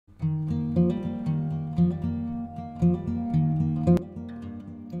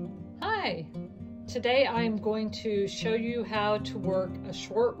Today I'm going to show you how to work a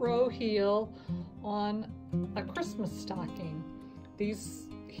short row heel on a Christmas stocking. These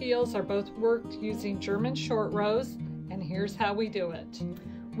heels are both worked using German short rows, and here's how we do it.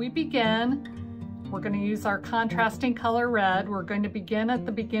 We're going to use our contrasting color red. We're going to begin at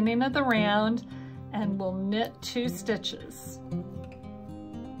the beginning of the round and we'll knit 2 stitches.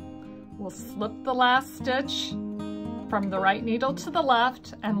 We'll slip the last stitch from the right needle to the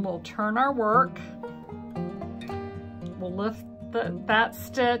left and we'll turn our work. We'll lift that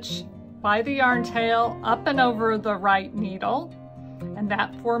stitch by the yarn tail up and over the right needle, and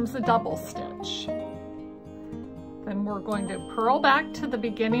that forms a double stitch. Then we're going to purl back to the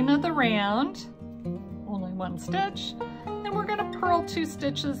beginning of the round, only 1 stitch, and we're going to purl 2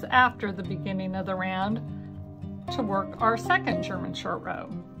 stitches after the beginning of the round to work our second German short row.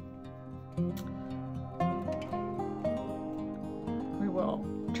 We will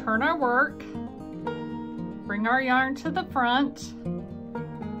turn our work, bring our yarn to the front,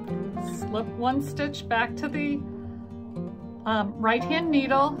 slip 1 stitch back to the right hand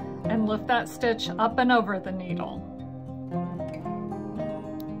needle and lift that stitch up and over the needle.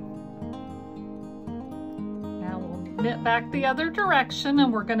 Now we'll knit back the other direction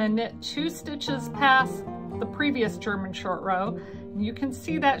and we're going to knit 2 stitches past the previous German short row. You can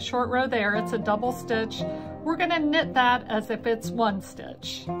see that short row there, it's a double stitch. We're going to knit that as if it's 1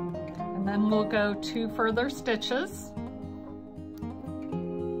 stitch. And then we'll go 2 further stitches.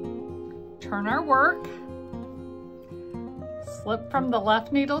 Turn our work, slip from the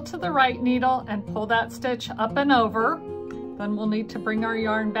left needle to the right needle and pull that stitch up and over. Then we'll need to bring our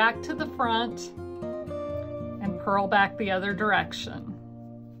yarn back to the front and purl back the other direction.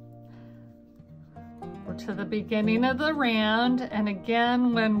 We're to the beginning of the round, and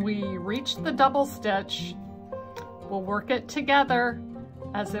again when we reach the double stitch, we'll work it together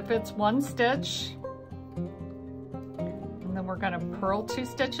as if it's 1 stitch. And then we're going to purl 2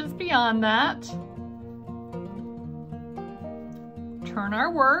 stitches beyond that. Turn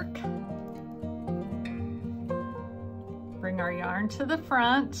our work. Bring our yarn to the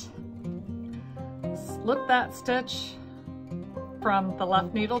front. Slip that stitch from the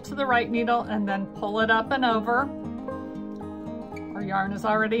left needle to the right needle and then pull it up and over. Our yarn is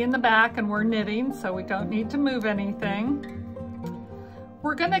already in the back and we're knitting, so we don't need to move anything.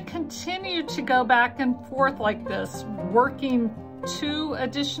 We're going to continue to go back and forth like this, working 2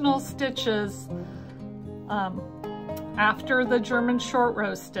 additional stitches after the German short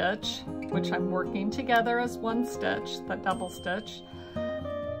row stitch, which I'm working together as 1 stitch, the double stitch.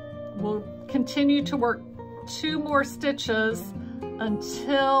 We'll continue to work 2 more stitches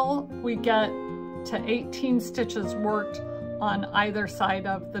until we get to 18 stitches worked on either side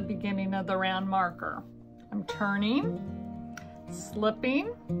of the beginning of the round marker. I'm turning,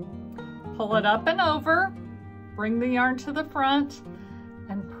 slipping, pull it up and over, bring the yarn to the front,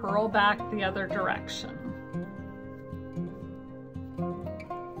 and purl back the other direction.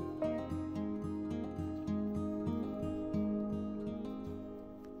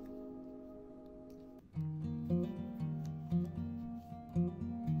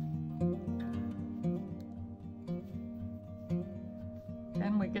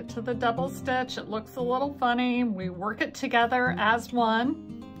 And we get to the double stitch. It looks a little funny. We work it together as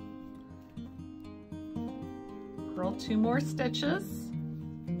 1. Purl 2 more stitches.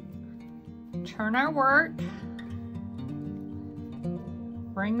 Turn our work.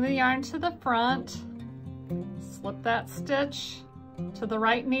 Bring the yarn to the front. Slip that stitch to the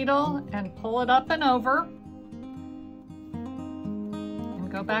right needle and pull it up and over.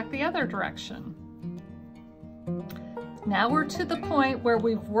 And go back the other direction. Now we're to the point where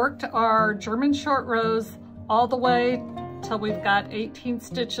we've worked our German short rows all the way till we've got 18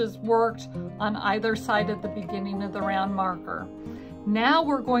 stitches worked on either side of the beginning of the round marker. Now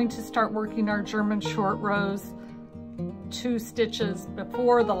we're going to start working our German short rows 2 stitches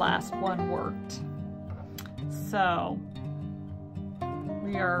before the last one worked. So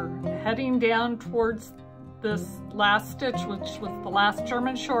we are heading down towards this last stitch, which was the last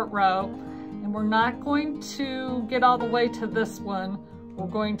German short row. And we're not going to get all the way to this one. We're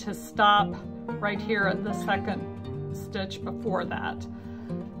going to stop right here at the 2nd stitch before that.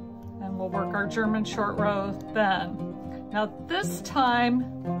 And we'll work our German short row then. Now this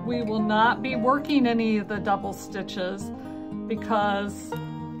time we will not be working any of the double stitches because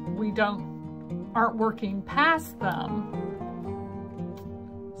we aren't working past them.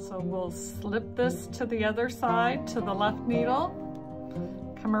 So we'll slip this to the other side, to the left needle,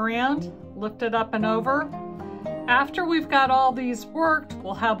 come around, lift it up and over. After we've got all these worked,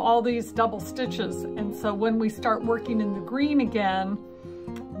 we'll have all these double stitches. And so when we start working in the green again,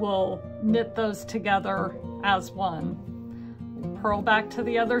 we'll knit those together as one. Purl back to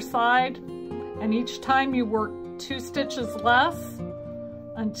the other side, and each time you work 2 stitches less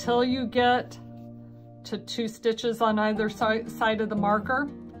until you get to 2 stitches on either side of the marker,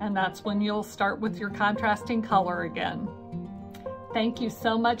 and that's when you'll start with your contrasting color again. Thank you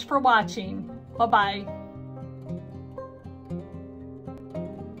so much for watching. Bye-bye.